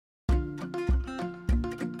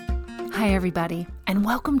Hi, everybody, and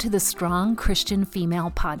welcome to the Strong Christian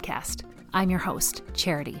Female Podcast. I'm your host,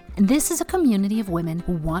 Charity, and this is a community of women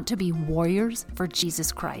who want to be warriors for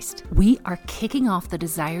Jesus Christ. We are kicking off the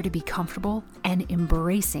desire to be comfortable and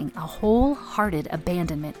embracing a wholehearted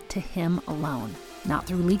abandonment to Him alone. Not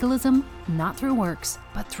through legalism, not through works,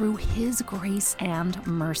 but through His grace and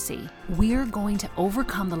mercy. We're going to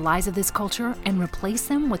overcome the lies of this culture and replace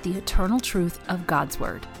them with the eternal truth of God's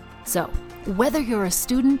Word. So, whether you're a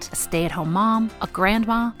student, a stay-at-home mom, a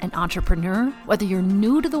grandma, an entrepreneur, whether you're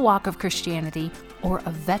new to the walk of Christianity, or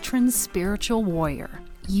a veteran spiritual warrior,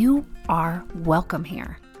 you are welcome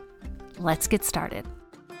here. Let's get started.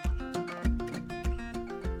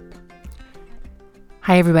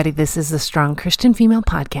 Hi, everybody. This is the Strong Christian Female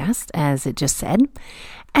Podcast, as it just said.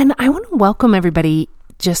 And I want to welcome everybody.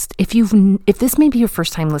 Just if this may be your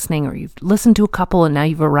first time listening, or you've listened to a couple and now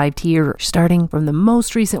you've arrived here, starting from the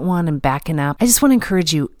most recent one and backing up, I just want to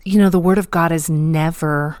encourage you, the Word of God is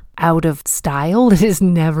never out of style. It is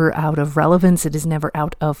never out of relevance. It is never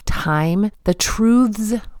out of time. The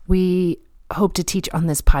truths we hope to teach on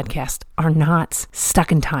this podcast are not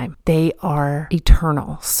stuck in time. They are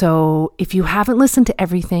eternal. So if you haven't listened to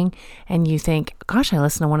everything and you think, gosh, I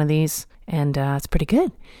listened to one of these and it's pretty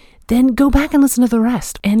good, then go back and listen to the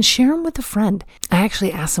rest and share them with a friend. I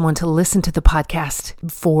actually asked someone to listen to the podcast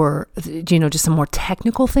for, just some more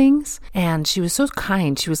technical things. And she was so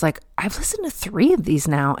kind. She was like, I've listened to 3 of these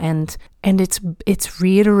now. And it's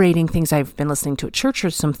reiterating things I've been listening to at church, or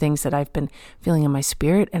some things that I've been feeling in my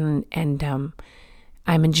spirit. And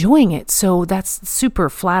I'm enjoying it. So that's super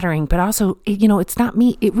flattering, but also, it's not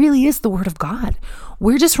me. It really is the Word of God.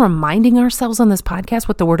 We're just reminding ourselves on this podcast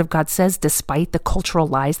what the Word of God says, despite the cultural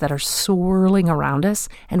lies that are swirling around us.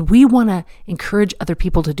 And we want to encourage other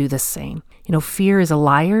people to do the same. Fear is a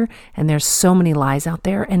liar, and there's so many lies out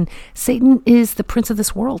there. And Satan is the prince of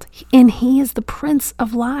this world, and he is the prince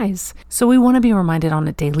of lies. So we want to be reminded on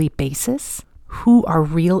a daily basis who our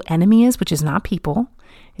real enemy is, which is not people.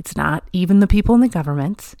 It's not even the people in the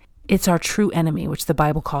government. It's our true enemy, which the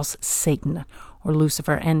Bible calls Satan or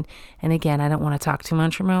Lucifer. And again, I don't want to talk too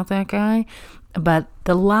much about that guy, but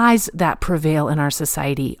the lies that prevail in our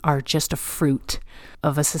society are just a fruit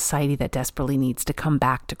of a society that desperately needs to come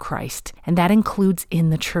back to Christ. And that includes in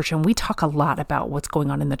the church. And we talk a lot about what's going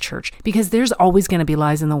on in the church, because there's always going to be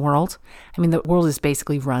lies in the world. I mean, the world is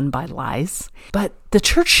basically run by lies, but the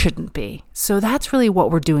church shouldn't be. So that's really what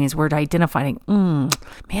we're doing, is we're identifying,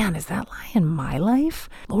 man, is that lie in my life?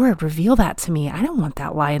 Lord, reveal that to me. I don't want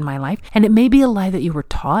that lie in my life. And it may be a lie that you were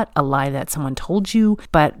taught, a lie that someone told you.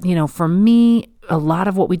 But, for me, a lot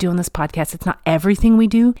of what we do on this podcast, it's not everything we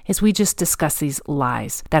do, is we just discuss these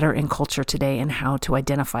lies that are in culture today and how to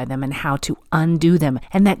identify them and how to undo them.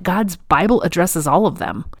 And that God's Bible addresses all of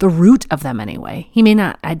them, the root of them anyway. He may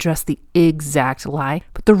not address the exact lie,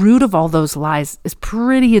 but the root of all those lies is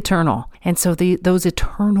pretty eternal. And so those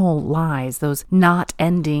eternal lies, those not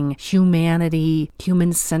ending humanity,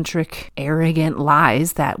 human-centric, arrogant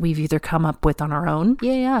lies that we've either come up with on our own,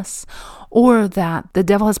 yay us, or that the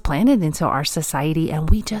devil has planted into our society,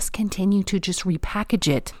 and we just continue to just repackage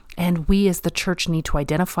it. And we as the church need to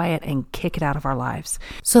identify it and kick it out of our lives.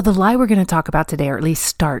 So the lie we're going to talk about today, or at least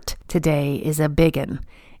start today, is a big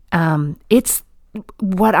one. It's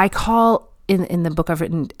what I call, in the book I've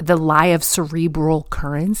written, the lie of cerebral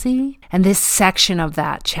currency. And this section of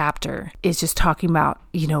that chapter is just talking about,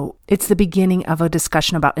 it's the beginning of a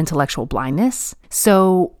discussion about intellectual blindness.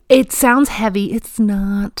 So it sounds heavy. It's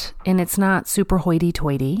not. And it's not super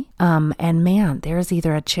hoity-toity. And man, there's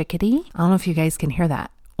either a chickadee, I don't know if you guys can hear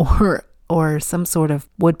that, or some sort of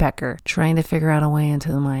woodpecker trying to figure out a way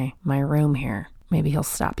into my room here. Maybe he'll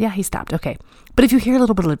stop. Yeah, he stopped. Okay. But if you hear a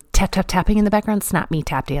little bit of tapping in the background, it's not me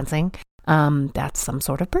tap dancing. That's some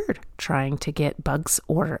sort of bird trying to get bugs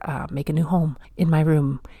or make a new home in my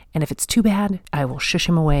room. And if it's too bad, I will shush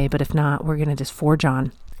him away. But if not, we're going to just forge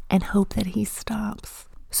on and hope that he stops.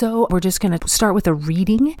 So we're just going to start with a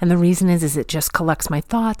reading. And the reason is it just collects my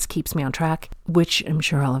thoughts, keeps me on track, which I'm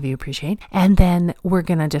sure all of you appreciate. And then we're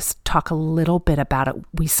going to just talk a little bit about it.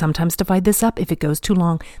 We sometimes divide this up. If it goes too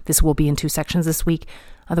long, this will be in 2 sections this week.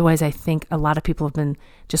 Otherwise, I think a lot of people have been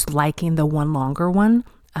just liking the one longer one.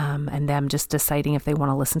 And them just deciding if they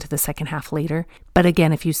want to listen to the second half later. But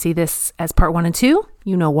again, if you see this as part 1 and 2,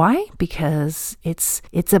 you know why, because it's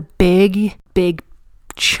a big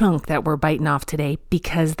chunk that we're biting off today,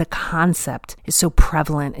 because the concept is so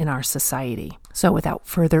prevalent in our society. So without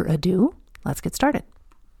further ado, let's get started.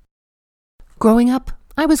 Growing up,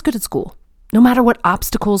 I was good at school. No matter what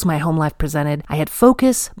obstacles my home life presented, I had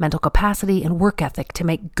focus, mental capacity, and work ethic to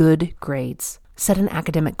make good grades. set an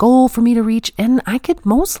academic goal for me to reach, and I could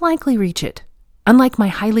most likely reach it. Unlike my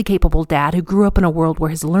highly capable dad who grew up in a world where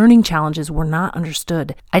his learning challenges were not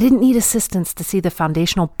understood, I didn't need assistance to see the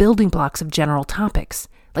foundational building blocks of general topics.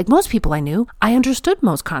 Like most people I knew, I understood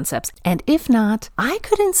most concepts, and if not, I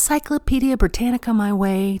could Encyclopedia Britannica my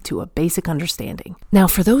way to a basic understanding. Now,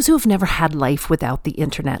 for those who have never had life without the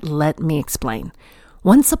internet, let me explain.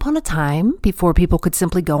 Once upon a time, before people could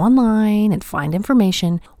simply go online and find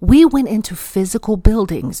information, we went into physical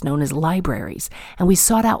buildings known as libraries, and we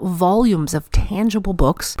sought out volumes of tangible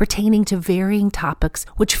books pertaining to varying topics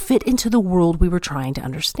which fit into the world we were trying to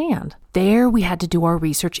understand. There, we had to do our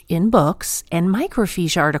research in books and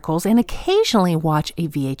microfiche articles and occasionally watch a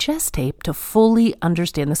VHS tape to fully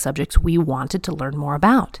understand the subjects we wanted to learn more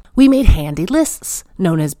about. We made handy lists,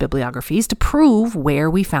 known as bibliographies, to prove where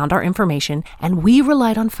we found our information, and we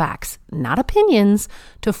relied on facts, not opinions,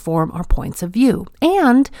 to form our points of view.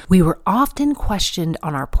 And we were often questioned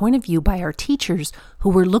on our point of view by our teachers, who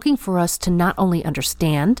were looking for us to not only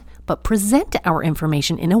understand, but present our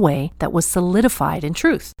information in a way that was solidified in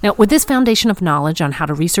truth. Now, with this foundation of knowledge on how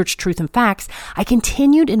to research truth and facts, I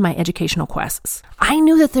continued in my educational quests. I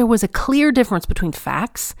knew that there was a clear difference between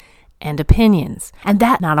facts and opinions, and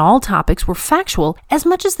that not all topics were factual as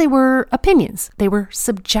much as they were opinions. They were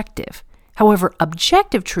subjective. However,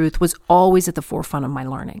 objective truth was always at the forefront of my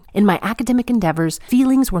learning. In my academic endeavors,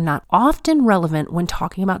 feelings were not often relevant when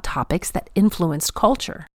talking about topics that influenced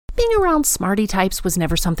culture. Being around smarty types was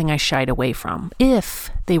never something I shied away from, if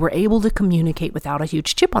they were able to communicate without a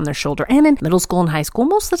huge chip on their shoulder, and in middle school and high school,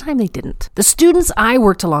 most of the time they didn't. The students I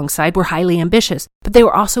worked alongside were highly ambitious, but they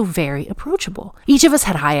were also very approachable. Each of us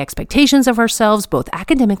had high expectations of ourselves, both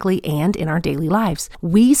academically and in our daily lives.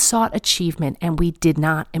 We sought achievement, and we did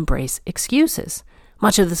not embrace excuses.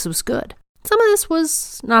 Much of this was good. Some of this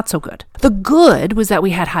was not so good. The good was that we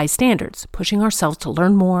had high standards, pushing ourselves to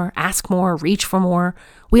learn more, ask more, reach for more.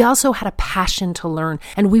 We also had a passion to learn,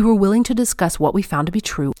 and we were willing to discuss what we found to be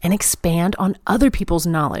true and expand on other people's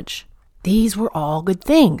knowledge. These were all good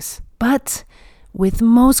things, but with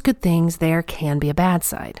most good things, there can be a bad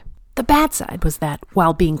side. The bad side was that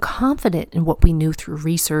while being confident in what we knew through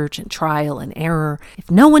research and trial and error, if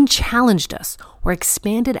no one challenged us or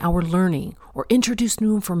expanded our learning or introduced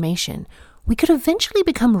new information, we could eventually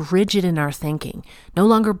become rigid in our thinking, no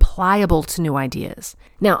longer pliable to new ideas.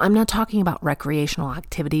 Now, I'm not talking about recreational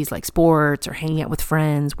activities like sports or hanging out with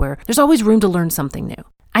friends where there's always room to learn something new.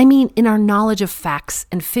 I mean in our knowledge of facts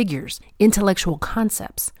and figures, intellectual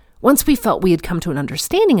concepts. Once we felt we had come to an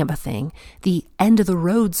understanding of a thing, the end of the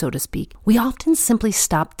road, so to speak, we often simply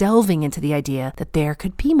stopped delving into the idea that there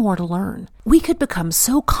could be more to learn. We could become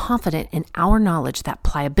so confident in our knowledge that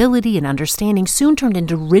pliability and understanding soon turned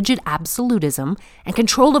into rigid absolutism and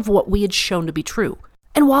control of what we had shown to be true.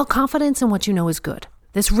 And while confidence in what you know is good,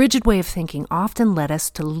 this rigid way of thinking often led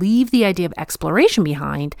us to leave the idea of exploration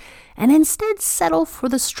behind and instead settle for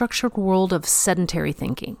the structured world of sedentary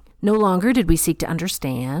thinking. No longer did we seek to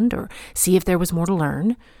understand or see if there was more to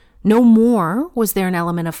learn. No more was there an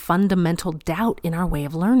element of fundamental doubt in our way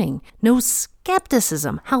of learning. No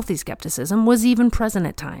skepticism, healthy skepticism, was even present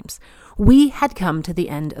at times. We had come to the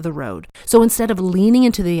end of the road. So instead of leaning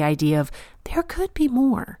into the idea of there could be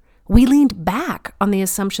more, we leaned back on the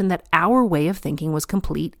assumption that our way of thinking was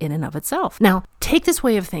complete in and of itself. Now, take this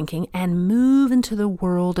way of thinking and move into the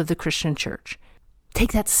world of the Christian church.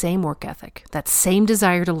 Take that same work ethic, that same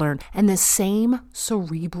desire to learn, and the same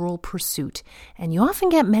cerebral pursuit. And you often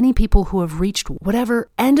get many people who have reached whatever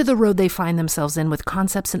end of the road they find themselves in with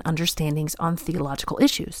concepts and understandings on theological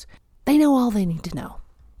issues. They know all they need to know.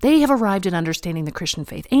 They have arrived at understanding the Christian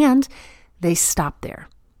faith, and they stop there.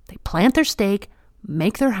 They plant their stake,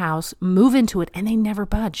 make their house, move into it, and they never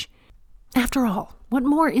budge. After all, what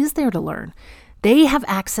more is there to learn? They have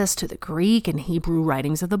access to the Greek and Hebrew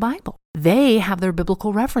writings of the Bible. They have their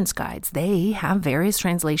biblical reference guides. They have various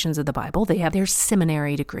translations of the Bible. They have their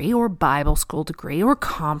seminary degree or Bible school degree or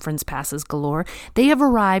conference passes galore. They have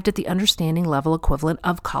arrived at the understanding level equivalent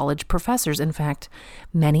of college professors. In fact,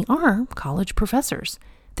 many are college professors.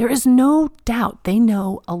 There is no doubt they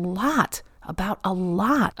know a lot about a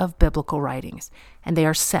lot of biblical writings, and they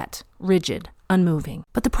are set, rigid, unmoving.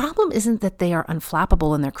 But the problem isn't that they are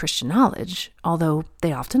unflappable in their Christian knowledge, although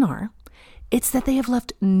they often are. It's that they have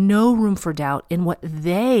left no room for doubt in what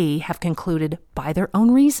they have concluded by their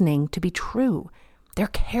own reasoning to be true. Their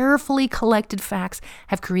carefully collected facts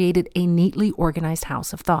have created a neatly organized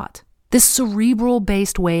house of thought. This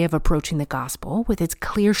cerebral-based way of approaching the gospel, with its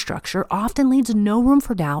clear structure, often leaves no room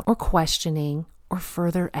for doubt or questioning or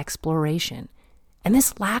further exploration. And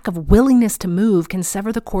this lack of willingness to move can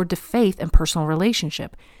sever the cord to faith and personal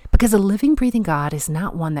relationship, because a living, breathing God is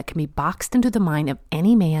not one that can be boxed into the mind of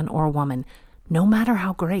any man or woman, no matter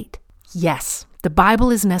how great. Yes, the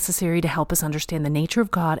Bible is necessary to help us understand the nature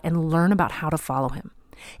of God and learn about how to follow him.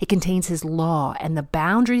 It contains his law and the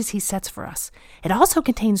boundaries he sets for us. It also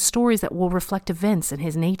contains stories that will reflect events in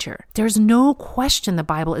his nature. There's no question the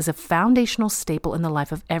Bible is a foundational staple in the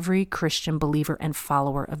life of every Christian believer and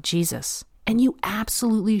follower of Jesus. And you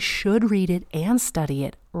absolutely should read it and study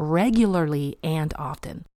it regularly and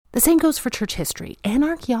often. The same goes for church history and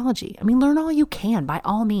archaeology. Learn all you can, by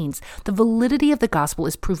all means. The validity of the gospel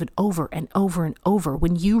is proven over and over and over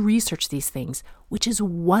when you research these things, which is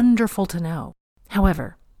wonderful to know.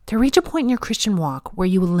 However, to reach a point in your Christian walk where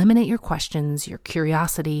you eliminate your questions, your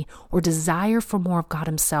curiosity, or desire for more of God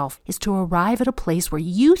himself is to arrive at a place where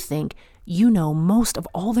you think you know most of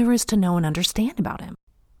all there is to know and understand about him.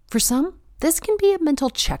 For some, this can be a mental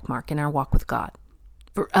check mark in our walk with God.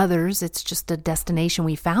 For others, it's just a destination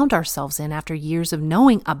we found ourselves in after years of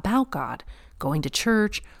knowing about God, going to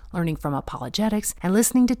church, learning from apologetics, and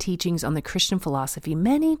listening to teachings on the Christian philosophy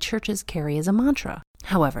many churches carry as a mantra.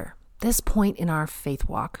 However, this point in our faith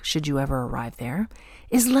walk, should you ever arrive there,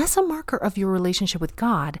 is less a marker of your relationship with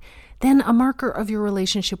God than a marker of your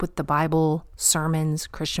relationship with the Bible, sermons,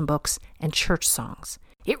 Christian books, and church songs.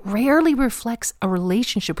 It rarely reflects a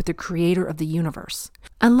relationship with the creator of the universe,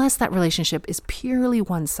 unless that relationship is purely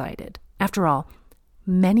one-sided. After all,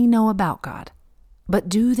 many know about God, but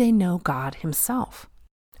do they know God himself?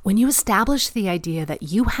 When you establish the idea that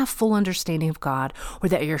you have full understanding of God, or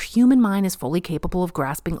that your human mind is fully capable of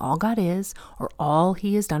grasping all God is, or all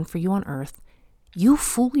he has done for you on earth, you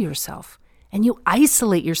fool yourself, and you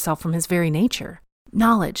isolate yourself from his very nature.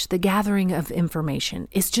 Knowledge, the gathering of information,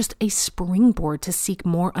 is just a springboard to seek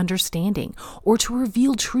more understanding or to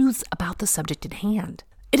reveal truths about the subject at hand.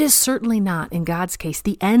 It is certainly not, in God's case,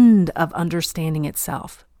 the end of understanding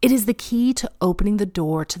itself. It is the key to opening the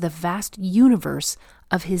door to the vast universe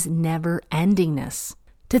of his never-endingness.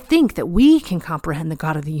 To think that we can comprehend the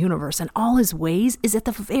God of the universe and all his ways is at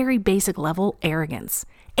the very basic level arrogance,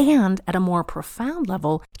 and at a more profound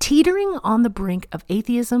level, teetering on the brink of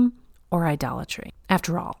atheism or idolatry.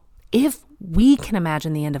 After all, if we can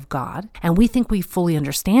imagine the end of God and we think we fully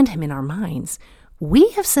understand him in our minds, we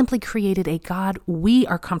have simply created a God we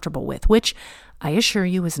are comfortable with, which I assure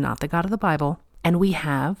you is not the God of the Bible, and we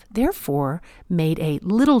have, therefore, made a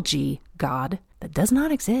little g God that does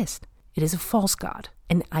not exist. It is a false God,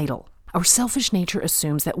 an idol. Our selfish nature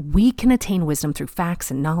assumes that we can attain wisdom through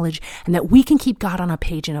facts and knowledge, and that we can keep God on a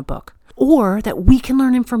page in a book, or that we can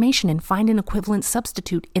learn information and find an equivalent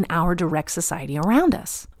substitute in our direct society around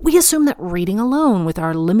us. We assume that reading alone with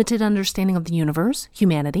our limited understanding of the universe,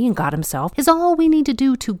 humanity, and God himself is all we need to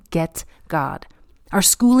do to get God. Our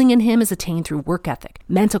schooling in him is attained through work ethic,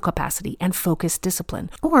 mental capacity, and focused discipline,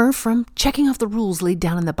 or from checking off the rules laid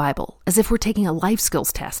down in the Bible, as if we're taking a life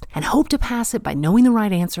skills test and hope to pass it by knowing the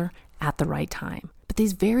right answer at the right time. But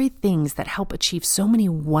these very things that help achieve so many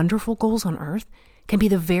wonderful goals on earth can be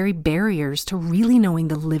the very barriers to really knowing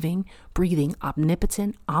the living, breathing,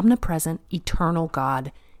 omnipotent, omnipresent, eternal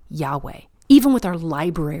God, Yahweh. Even with our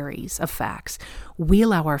libraries of facts, we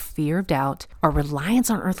allow our fear of doubt, our reliance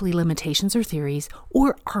on earthly limitations or theories,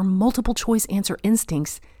 or our multiple choice answer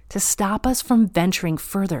instincts to stop us from venturing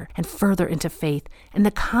further and further into faith and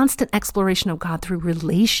the constant exploration of God through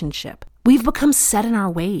relationship. We've become set in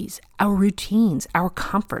our ways, our routines, our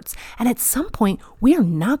comforts, and at some point, we are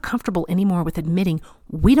not comfortable anymore with admitting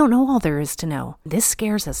we don't know all there is to know. This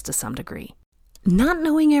scares us to some degree. Not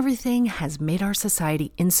knowing everything has made our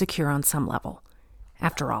society insecure on some level.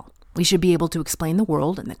 After all, we should be able to explain the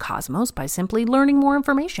world and the cosmos by simply learning more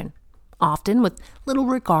information, often with little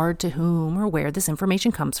regard to whom or where this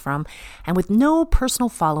information comes from, and with no personal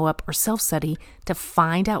follow-up or self-study to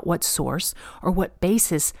find out what source or what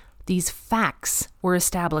basis these facts were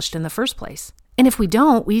established in the first place. And if we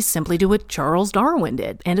don't, we simply do what Charles Darwin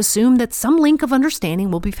did and assume that some link of understanding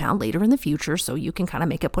will be found later in the future, so you can kind of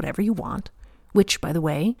make up whatever you want. Which, by the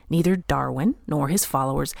way, neither Darwin nor his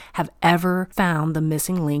followers have ever found the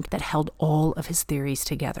missing link that held all of his theories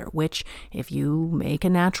together, which, if you make a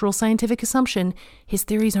natural scientific assumption, his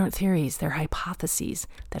theories aren't theories, they're hypotheses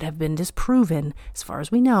that have been disproven, as far as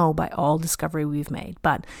we know, by all discovery we've made.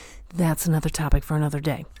 But that's another topic for another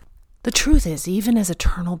day. The truth is, even as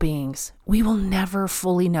eternal beings, we will never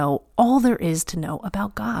fully know all there is to know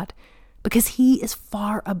about God, because he is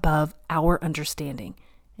far above our understanding.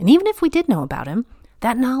 And even if we did know about him,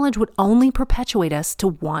 that knowledge would only perpetuate us to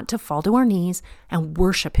want to fall to our knees and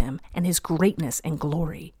worship him and his greatness and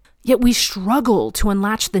glory. Yet we struggle to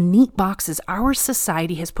unlatch the neat boxes our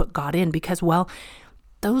society has put God in because, well,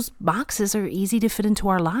 those boxes are easy to fit into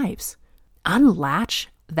our lives. Unlatch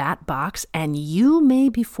that box and you may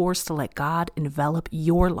be forced to let God envelop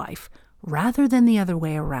your life rather than the other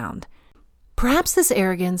way around. Perhaps this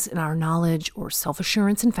arrogance in our knowledge or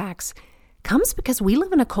self-assurance in facts comes because we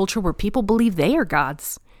live in a culture where people believe they are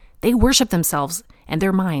gods. They worship themselves and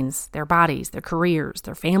their minds, their bodies, their careers,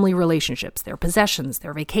 their family relationships, their possessions,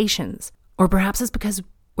 their vacations. Or perhaps it's because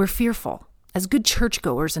we're fearful, as good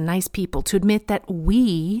churchgoers and nice people, to admit that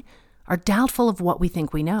we are doubtful of what we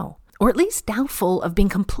think we know, or at least doubtful of being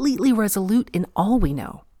completely resolute in all we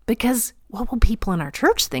know. Because what will people in our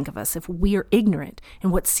church think of us if we are ignorant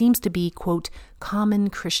in what seems to be, quote, common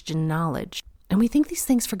Christian knowledge? And we think these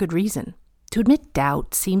things for good reason. To admit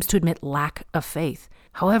doubt seems to admit lack of faith.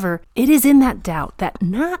 However, it is in that doubt, that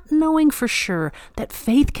not knowing for sure, that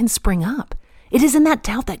faith can spring up. It is in that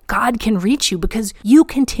doubt that God can reach you because you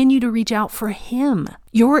continue to reach out for Him.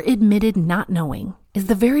 Your admitted not knowing is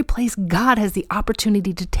the very place God has the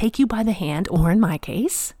opportunity to take you by the hand, or in my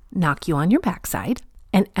case, knock you on your backside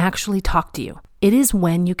and actually talk to you. It is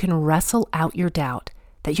when you can wrestle out your doubt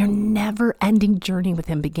that your never-ending journey with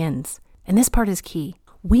Him begins. And this part is key.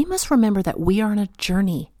 We must remember that we are on a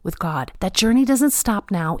journey with God. That journey doesn't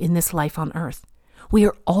stop now in this life on earth. We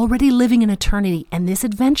are already living in eternity, and this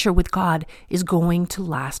adventure with God is going to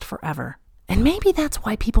last forever. And maybe that's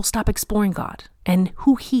why people stop exploring God and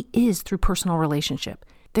who He is through personal relationship.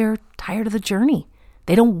 They're tired of the journey.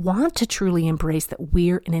 They don't want to truly embrace that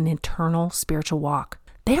we're in an eternal spiritual walk.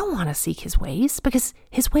 They don't want to seek His ways because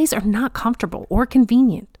His ways are not comfortable or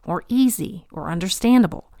convenient or easy or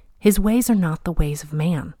understandable. His ways are not the ways of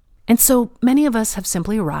man. And so many of us have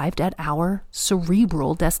simply arrived at our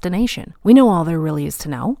cerebral destination. We know all there really is to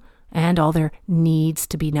know and all there needs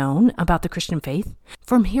to be known about the Christian faith.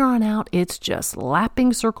 From here on out, it's just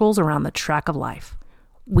lapping circles around the track of life.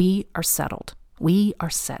 We are settled. We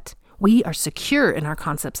are set. We are secure in our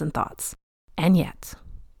concepts and thoughts. And yet,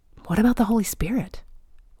 what about the Holy Spirit?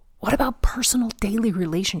 What about personal daily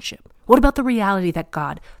relationship? What about the reality that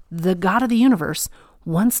God, the God of the universe,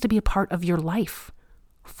 wants to be a part of your life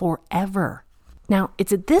forever? Now,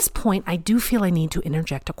 it's at this point I do feel I need to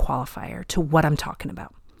interject a qualifier to what I'm talking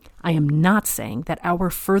about. I am not saying that our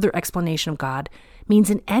further explanation of God means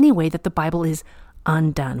in any way that the Bible is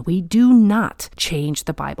undone. We do not change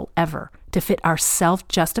the Bible ever to fit our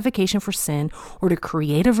self-justification for sin or to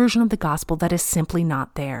create a version of the gospel that is simply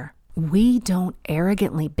not there. We don't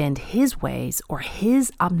arrogantly bend His ways or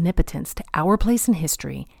His omnipotence to our place in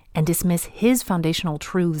history and dismiss His foundational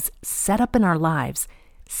truths set up in our lives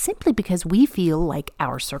simply because we feel like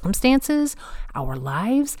our circumstances, our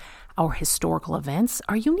lives, our historical events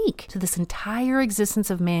are unique to this entire existence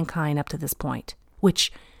of mankind up to this point, which,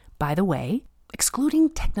 by the way, excluding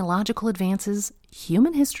technological advances,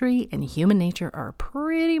 human history and human nature are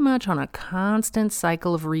pretty much on a constant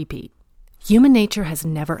cycle of repeat. Human nature has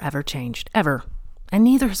never ever changed, ever, and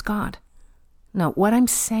neither has God. No, what I'm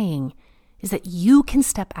saying is that you can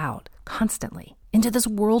step out constantly into this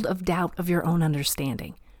world of doubt of your own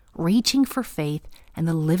understanding, reaching for faith and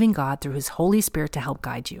the living God through His Holy Spirit to help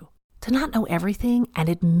guide you. To not know everything and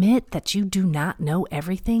admit that you do not know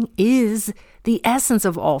everything is the essence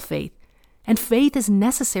of all faith. And faith is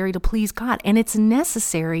necessary to please God, and it's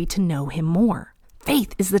necessary to know Him more.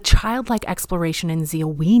 Faith is the childlike exploration and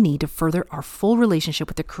zeal we need to further our full relationship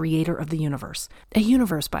with the Creator of the universe. A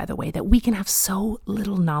universe, by the way, that we can have so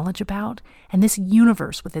little knowledge about. And this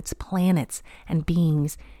universe with its planets and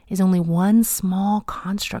beings is only one small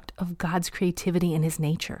construct of God's creativity and His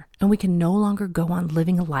nature. And we can no longer go on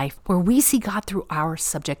living a life where we see God through our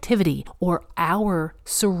subjectivity or our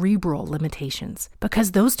cerebral limitations,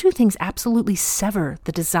 because those two things absolutely sever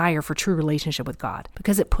the desire for true relationship with God,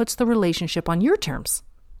 because it puts the relationship on your terms,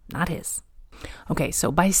 not His. Okay,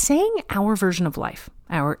 so by saying our version of life,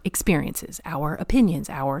 our experiences, our opinions,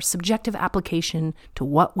 our subjective application to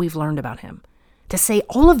what we've learned about Him, to say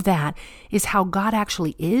all of that is how God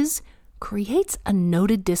actually is, creates a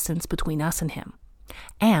noted distance between us and Him.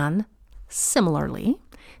 And similarly,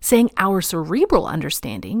 saying our cerebral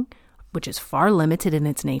understanding, which is far limited in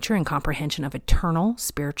its nature and comprehension of eternal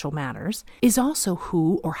spiritual matters, is also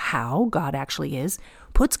who or how God actually is,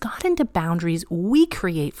 puts God into boundaries we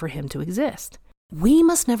create for Him to exist. We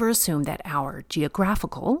must never assume that our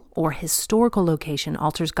geographical or historical location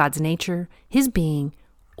alters God's nature, His being,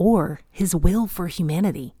 or His will for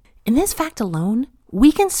humanity. In this fact alone,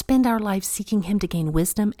 we can spend our lives seeking Him to gain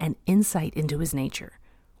wisdom and insight into His nature.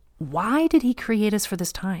 Why did He create us for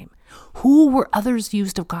this time? Who were others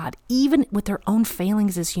used of God, even with their own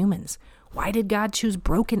failings as humans? Why did God choose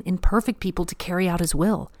broken, imperfect people to carry out his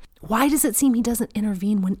will? Why does it seem he doesn't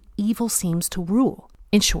intervene when evil seems to rule?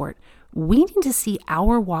 In short, we need to see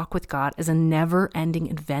our walk with God as a never-ending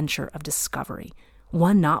adventure of discovery,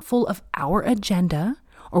 one not full of our agenda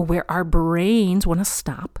or where our brains want to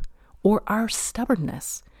stop or our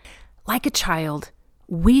stubbornness. Like a child,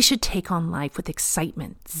 we should take on life with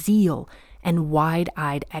excitement, zeal, and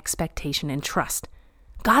wide-eyed expectation and trust.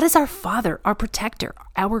 God is our Father, our protector,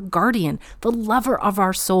 our guardian, the lover of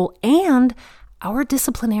our soul, and our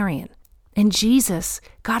disciplinarian. In Jesus,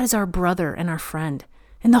 God is our brother and our friend.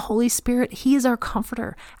 In the Holy Spirit, he is our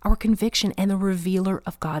comforter, our conviction, and the revealer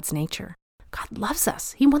of God's nature. God loves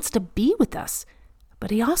us. He wants to be with us,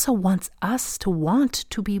 but he also wants us to want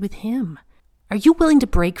to be with him. Are you willing to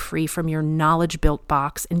break free from your knowledge-built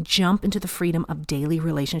box and jump into the freedom of daily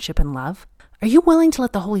relationship and love? Are you willing to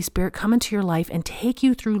let the Holy Spirit come into your life and take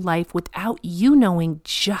you through life without you knowing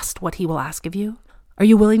just what he will ask of you? Are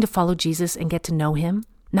you willing to follow Jesus and get to know him,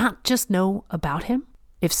 not just know about him?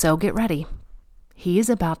 If so, get ready. He is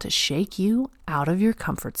about to shake you out of your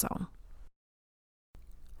comfort zone.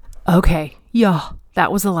 Okay, y'all,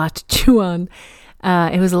 that was a lot to chew on.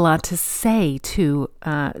 It was a lot to say too.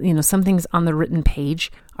 Some things on the written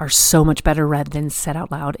page are so much better read than said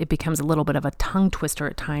out loud. It becomes a little bit of a tongue twister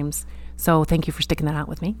at times. So thank you for sticking that out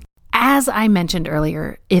with me. As I mentioned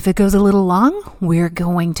earlier, if it goes a little long, we're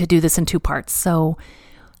going to do this in 2 parts. So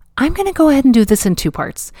I'm going to go ahead and do this in 2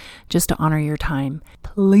 parts just to honor your time.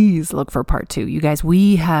 Please look for part 2. You guys,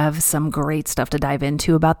 we have some great stuff to dive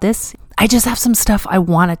into about this. I just have some stuff I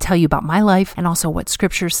want to tell you about my life and also what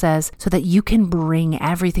scripture says so that you can bring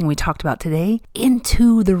everything we talked about today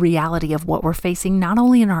into the reality of what we're facing, not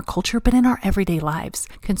only in our culture, but in our everyday lives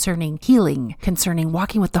concerning healing, concerning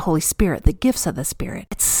walking with the Holy Spirit, the gifts of the Spirit.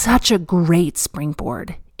 It's such a great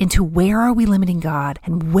springboard into where are we limiting God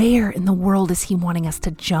and where in the world is he wanting us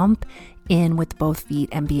to jump in with both feet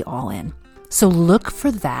and be all in. So look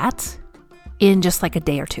for that in just like a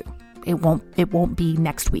day or 2. It won't be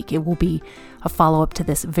next week. It will be a follow-up to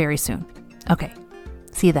this very soon. Okay,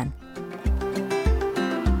 see you then.